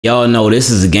Y'all know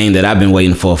this is a game that I've been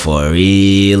waiting for a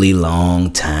really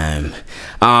long time.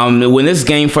 When this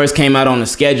game first came out on the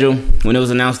schedule, when it was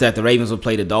announced that the Ravens would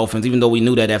play the Dolphins, even though we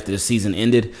knew that after the season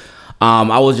ended,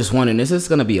 I was just wondering, is this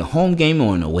going to be a home game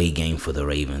or an away game for the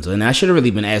Ravens? And I should have really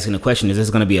been asking the question, is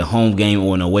this going to be a home game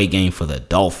or an away game for the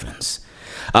Dolphins?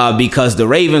 Because the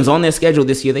Ravens on their schedule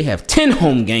this year, they have 10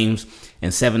 home games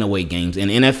and 7 away games. In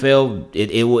NFL,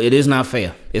 it is not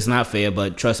fair. It's not fair,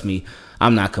 but trust me,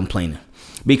 I'm not complaining.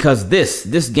 Because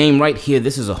this game right here,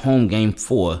 this is a home game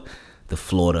for the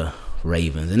Florida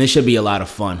Ravens. And it should be a lot of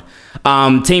fun.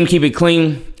 Team Keep It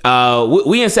Clean.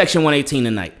 We in Section 118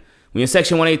 tonight. We in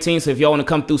Section 118, so if y'all want to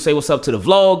come through, say what's up to the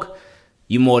vlog,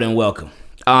 you're more than welcome.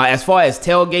 As far as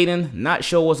tailgating, not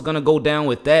sure what's going to go down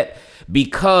with that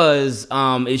because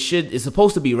it's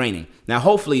supposed to be raining. Now,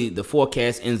 hopefully, the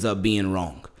forecast ends up being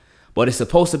wrong. But it's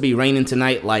supposed to be raining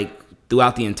tonight, like,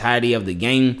 throughout the entirety of the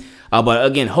game. But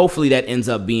again, hopefully that ends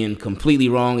up being completely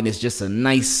wrong and it's just a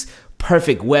nice,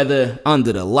 perfect weather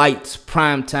under the lights,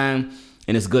 prime time,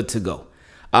 and it's good to go.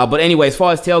 But anyway, as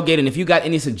far as tailgating, if you got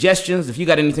any suggestions, if you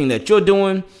got anything that you're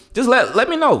doing, just let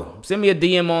me know. Send me a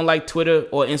DM on like Twitter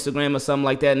or Instagram or something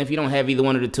like that. And if you don't have either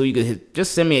one of the two, you can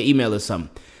just send me an email or something.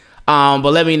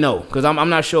 But let me know because I'm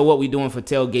not sure what we're doing for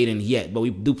tailgating yet, but we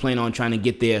do plan on trying to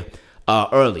get there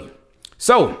early.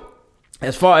 So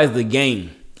as far as the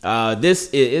game,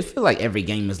 it feels like every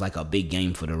game is like a big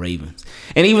game for the Ravens.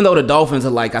 And even though the Dolphins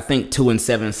are like, I think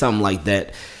 2-7, something like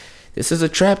that, this is a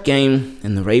trap game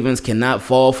and the Ravens cannot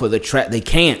fall for the trap. They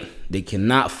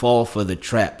cannot fall for the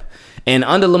trap. And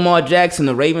under Lamar Jackson,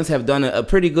 the Ravens have done a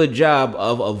pretty good job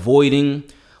of avoiding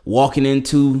walking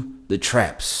into the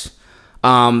traps.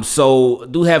 So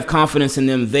do have confidence in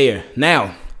them there.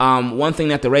 Now, one thing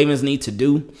that the Ravens need to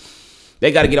do,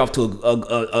 they got to get off to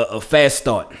a fast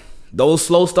start. Those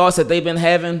slow starts that they've been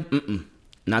having,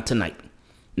 not tonight.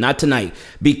 Not tonight.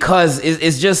 Because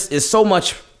it's so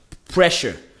much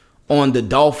pressure on the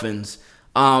Dolphins.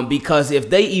 Because if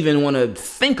they even want to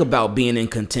think about being in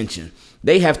contention,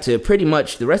 they have to pretty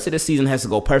much, the rest of the season has to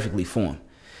go perfectly for them.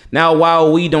 Now,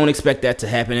 while we don't expect that to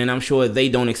happen, and I'm sure they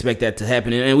don't expect that to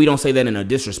happen, and we don't say that in a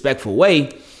disrespectful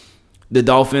way, the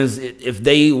Dolphins, if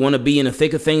they want to be in the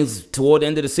thick of things toward the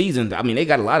end of the season, I mean, they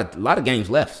got a lot of games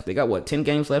left. They got, what, 10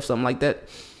 games left, something like that?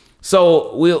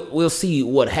 So we'll see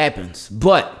what happens.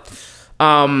 But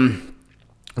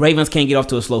Ravens can't get off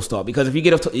to a slow start because if you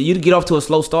get off to a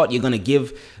slow start, you're going to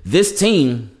give this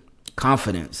team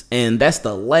confidence. And that's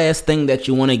the last thing that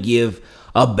you want to give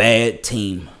a bad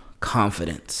team,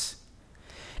 confidence.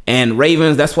 And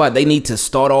Ravens, that's why they need to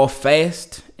start off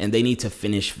fast and they need to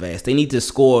finish fast. They need to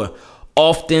score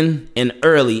often and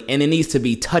early, and it needs to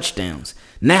be touchdowns.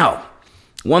 Now,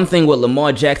 one thing with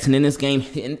Lamar Jackson in this game,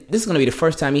 and this is going to be the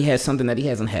first time he has something that he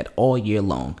hasn't had all year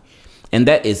long, and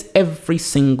that is every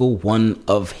single one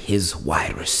of his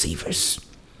wide receivers.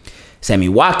 Sammy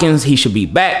Watkins, he should be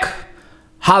back.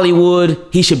 Hollywood,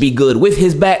 he should be good with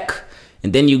his back.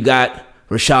 And then you got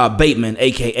Rashad Bateman,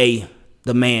 a.k.a.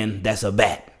 the man that's a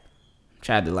bat.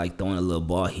 Tried to like throwing a little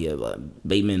ball here, but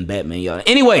Bateman, Batman, y'all.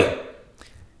 Anyway,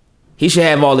 he should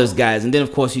have all those guys. And then,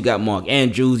 of course, you got Mark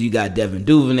Andrews. You got Devin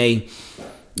Duvernay.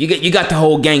 You got the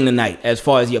whole gang tonight as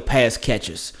far as your pass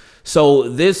catchers. So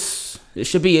it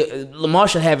should be, Lamar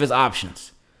should have his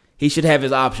options. He should have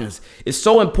his options. It's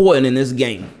so important in this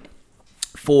game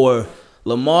for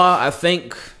Lamar, I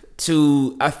think,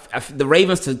 the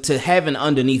Ravens to have an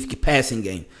underneath passing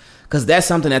game. Because that's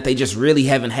something that they just really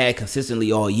haven't had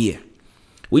consistently all year.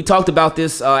 We talked about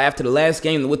this after the last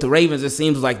game. With the Ravens, it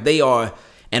seems like they are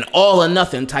an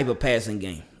all-or-nothing type of passing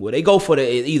game where they go for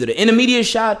either the intermediate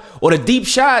shot or the deep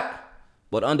shot,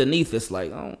 but underneath it's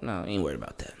like, oh, no, I ain't worried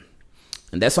about that.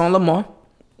 And that's on Lamar.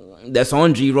 That's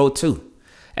on G-Ro too.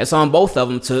 That's on both of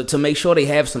them to make sure they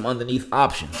have some underneath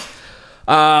options.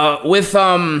 With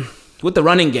the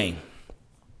running game,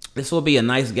 this will be a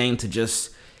nice game to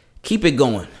just keep it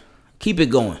going. Keep it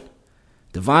going.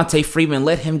 Devontae Freeman,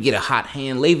 let him get a hot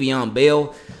hand. Le'Veon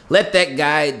Bell, let that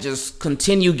guy just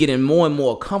continue getting more and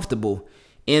more comfortable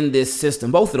in this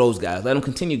system. Both of those guys, let them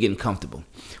continue getting comfortable.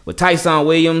 With Tyson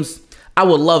Williams, I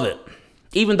would love it.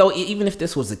 Even if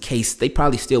this was the case, they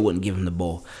probably still wouldn't give him the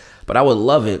ball. But I would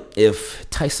love it if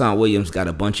Tyson Williams got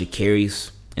a bunch of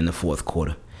carries in the fourth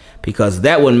quarter. Because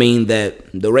that would mean that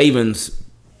the Ravens,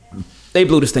 they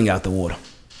blew this thing out the water.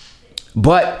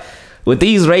 But with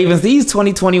these Ravens, these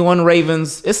 2021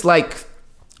 Ravens, it's like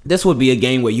this would be a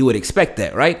game where you would expect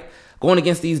that, right? Going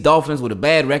against these Dolphins with a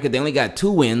bad record, they only got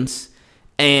 2 wins.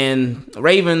 And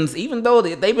Ravens, even though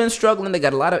they've been struggling, they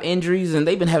got a lot of injuries, and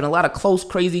they've been having a lot of close,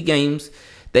 crazy games,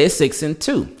 they're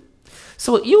 6-2.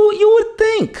 So you would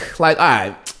think, like, all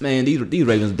right, man, these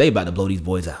Ravens, they about to blow these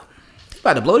boys out. They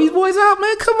about to blow these boys out,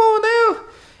 man. Come on now.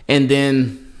 And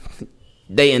then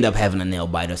they end up having a nail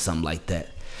bite or something like that.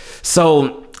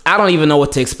 So I don't even know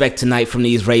what to expect tonight from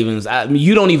these Ravens.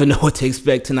 You don't even know what to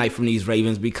expect tonight from these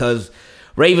Ravens because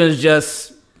Ravens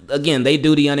just, again, they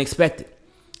do the unexpected.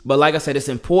 But like I said, it's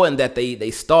important that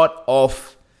they start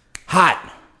off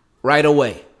hot right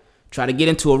away. Try to get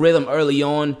into a rhythm early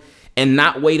on and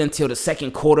not wait until the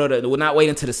second quarter, not wait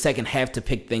until the second half to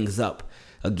pick things up.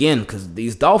 Again, because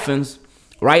these Dolphins,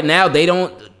 right now, they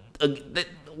don't,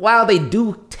 while they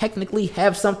do technically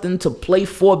have something to play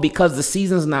for because the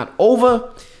season's not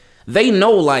over, they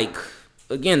know, like,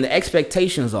 again, the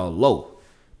expectations are low.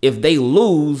 If they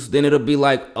lose, then it'll be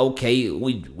like, okay,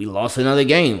 we lost another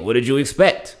game. What did you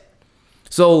expect?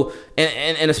 So,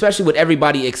 and especially with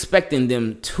everybody expecting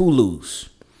them to lose.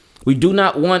 We do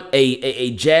not want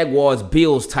a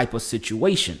Jaguars-Bills type of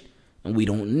situation, and we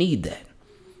don't need that.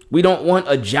 We don't want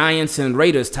a Giants and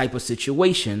Raiders type of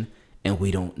situation, and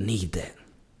we don't need that.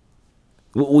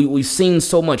 We've seen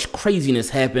so much craziness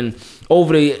happen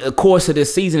over the course of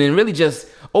this season and really just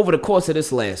over the course of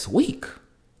this last week.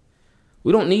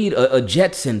 We don't need a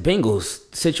Jets and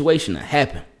Bengals situation to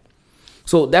happen.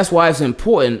 So that's why it's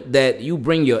important that you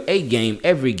bring your A game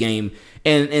every game.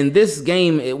 And in this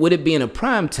game, with it being a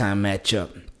primetime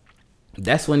matchup,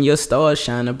 that's when your stars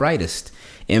shine the brightest,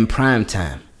 in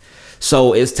primetime.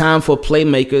 So it's time for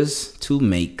playmakers to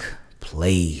make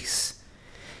plays.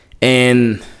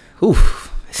 And,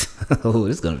 this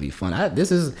is going to be fun.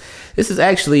 This is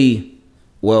actually,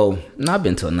 well, I've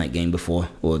been to a night game before.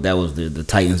 Well, that was the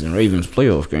Titans and Ravens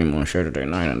playoff game on Saturday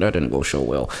night, and that didn't go so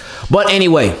well. But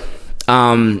anyway,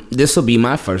 this will be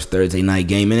my first Thursday night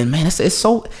game, and man, it's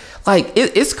so, like,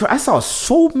 I saw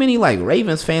so many, like,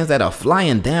 Ravens fans that are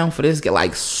flying down for this game,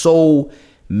 like, so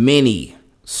many,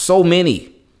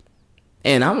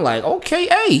 and I'm like, okay,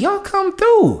 hey, y'all come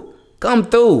through,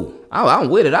 I'm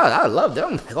with it, I love that.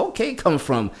 I'm like, okay, coming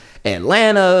from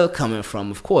Atlanta, coming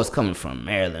from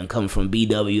Maryland, coming from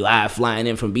BWI, flying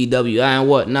in from BWI and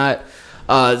whatnot.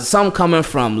 Some coming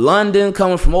from London,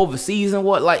 coming from overseas and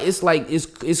what,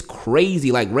 it's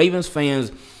crazy. Like, Ravens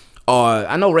fans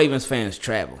I know Ravens fans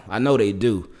travel. I know they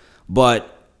do.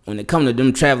 But when it comes to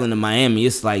them traveling to Miami,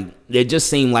 it's like, they just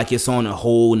seem like it's on a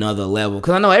whole nother level.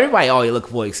 Because I know everybody always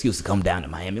looking for an excuse to come down to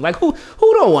Miami. Like, who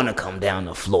don't want to come down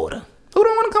to Florida? Who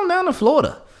don't want to come down to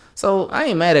Florida? So I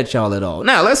ain't mad at y'all at all.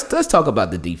 Now, let's talk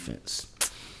about the defense.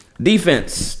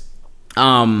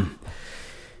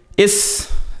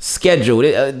 It's scheduled.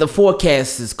 The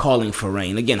forecast is calling for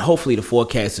rain. Again, hopefully the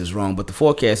forecast is wrong, but the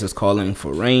forecast is calling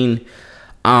for rain.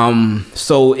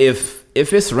 So if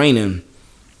it's raining,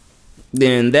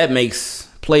 then that makes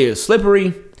players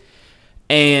slippery,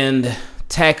 and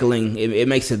tackling, it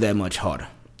makes it that much harder.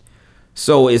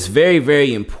 So it's very,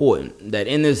 very important that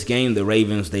in this game, the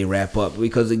Ravens, they wrap up.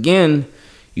 Because, again,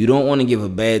 you don't want to give a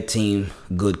bad team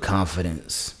good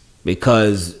confidence.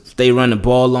 Because if they run the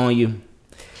ball on you,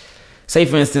 say,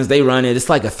 for instance, they run it, it's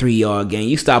like a 3-yard gain.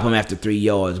 You stop them after 3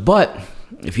 yards. But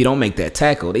if you don't make that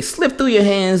tackle, they slip through your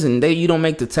hands and you don't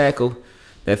make the tackle,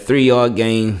 that 3-yard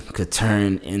gain could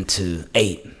turn into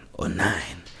 8 or 9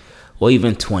 or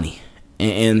even 20.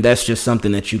 And that's just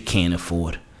something that you can't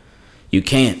afford. You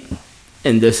can't.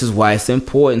 And this is why it's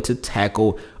important to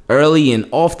tackle early and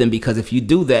often, because if you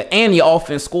do that and your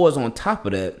offense scores on top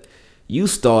of that, you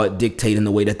start dictating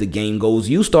the way that the game goes.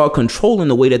 You start controlling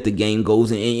the way that the game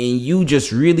goes, and you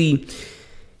just really,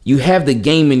 you have the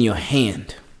game in your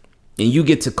hand, and you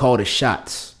get to call the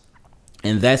shots.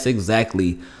 And that's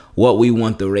exactly what we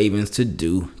want the Ravens to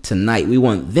do tonight. We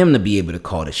want them to be able to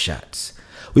call the shots.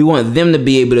 We want them to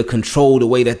be able to control the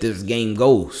way that this game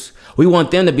goes. We want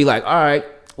them to be like, all right,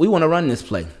 we want to run this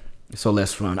play, so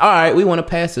let's run. All right, we want to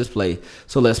pass this play,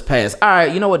 so let's pass. All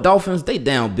right, you know what, Dolphins, they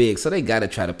down big, so they got to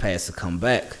try to pass to come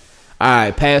back. All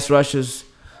right, pass rushers,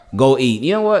 go eat.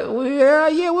 You know what,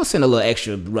 yeah, we'll send a little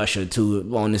extra rusher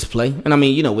to on this play. And I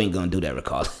mean, you know, we ain't going to do that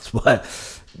regardless, but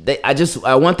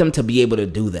I want them to be able to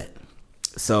do that.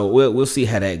 So we'll see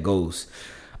how that goes.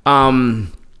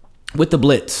 With the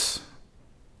blitz,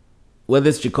 whether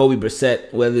it's Jacoby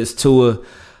Brissett, whether it's Tua,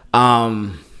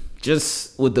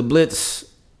 just with the blitz,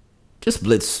 just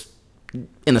blitz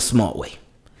in a smart way.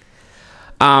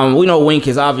 We know Wink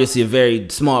is obviously a very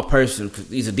smart person.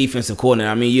 He's a defensive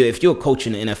coordinator. I mean, if you're a coach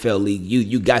in the NFL league,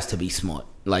 you got to be smart.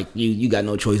 Like, you got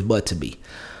no choice but to be.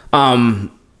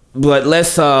 But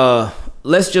let's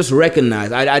just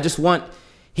recognize. I just want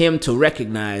him to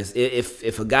recognize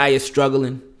if a guy is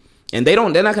struggling, and they're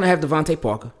not gonna have Devontae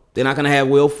Parker. They're not gonna have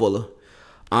Will Fuller.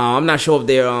 I'm not sure if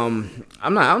they're I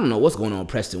don't know what's going on with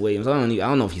Preston Williams. I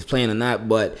don't know if he's playing or not,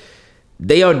 but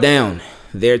they are down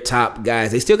their top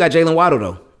guys. They still got Jalen Waddle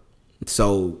though,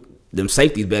 so them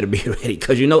safeties better be ready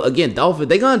because again, Dolphins,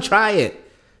 they're gonna try it.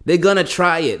 They're gonna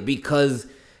try it because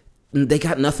they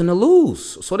got nothing to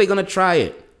lose, so they're gonna try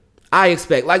it. I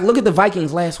expect, look at the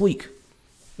Vikings last week.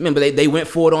 Remember they went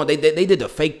for it on. They did the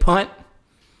fake punt.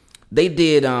 They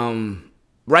did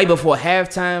right before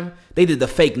halftime. They did the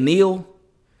fake kneel.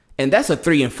 And that's a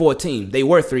 3-4 team. They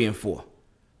were 3-4.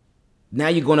 Now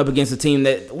you're going up against a team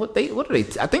that what are they?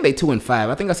 I think they 2-5.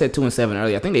 I think I said 2-7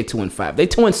 earlier. I think they 2-5. They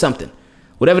 2 and something.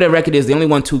 Whatever their record is, they only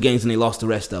won 2 games and they lost the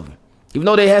rest of them. Even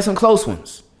though they had some close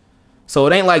ones. So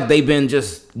it ain't like they've been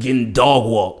just getting dog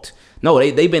walked. No,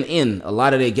 they've been in a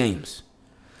lot of their games.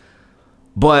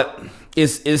 But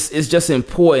it's just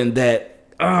important that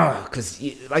because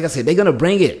like I said, they're gonna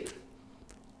bring it.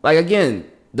 Like again.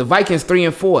 The Vikings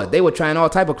 3-4. They were trying all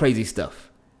type of crazy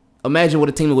stuff. Imagine what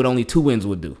a team with only 2 wins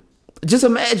would do. Just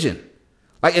imagine.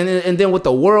 And then with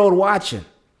the world watching.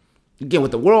 Again,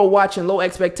 with the world watching, low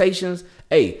expectations.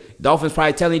 Hey, Dolphins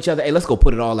probably telling each other, hey, let's go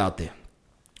put it all out there.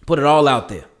 Put it all out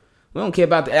there. We don't care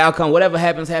about the outcome. Whatever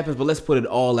happens, happens. But let's put it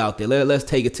all out there. Let's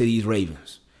take it to these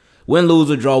Ravens. Win, lose,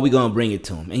 or draw, we're going to bring it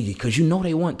to them. Because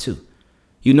they want to.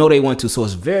 They want to. So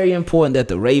it's very important that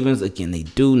the Ravens, again, they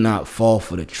do not fall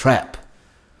for the trap.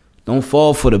 Don't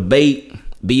fall for the bait.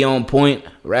 Be on point.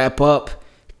 Wrap up.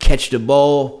 Catch the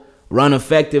ball. Run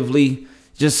effectively.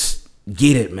 Just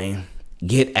get it, man.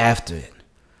 Get after it.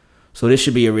 So this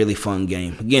should be a really fun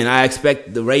game. Again, I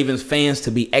expect the Ravens fans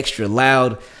to be extra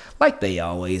loud like they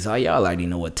always are. Y'all already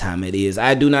know what time it is.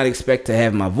 I do not expect to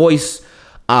have my voice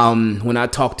when I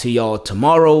talk to y'all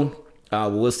tomorrow.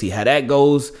 We'll see how that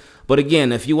goes. But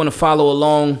again, if you want to follow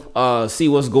along, see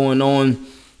what's going on,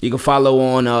 you can follow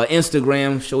on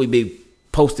Instagram. Sure, we be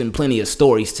posting plenty of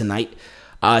stories tonight.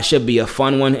 Should be a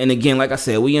fun one. And again, like I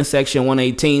said, we in section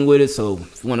 118 with it. So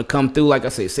if you want to come through, like I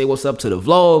said, say what's up to the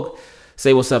vlog.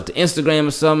 Say what's up to Instagram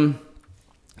or something.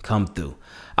 Come through.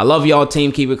 I love y'all,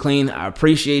 team. Keep it clean. I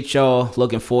appreciate y'all.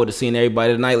 Looking forward to seeing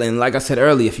everybody tonight. And like I said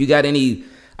earlier, if you got any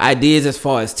ideas as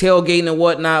far as tailgating and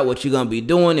whatnot, what you're going to be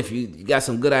doing, if you got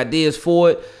some good ideas for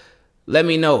it, let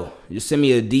me know. Just send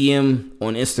me a DM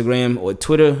on Instagram or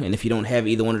Twitter. And if you don't have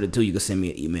either one of the two, you can send me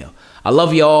an email. I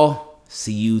love y'all.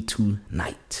 See you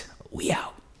tonight. We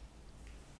out.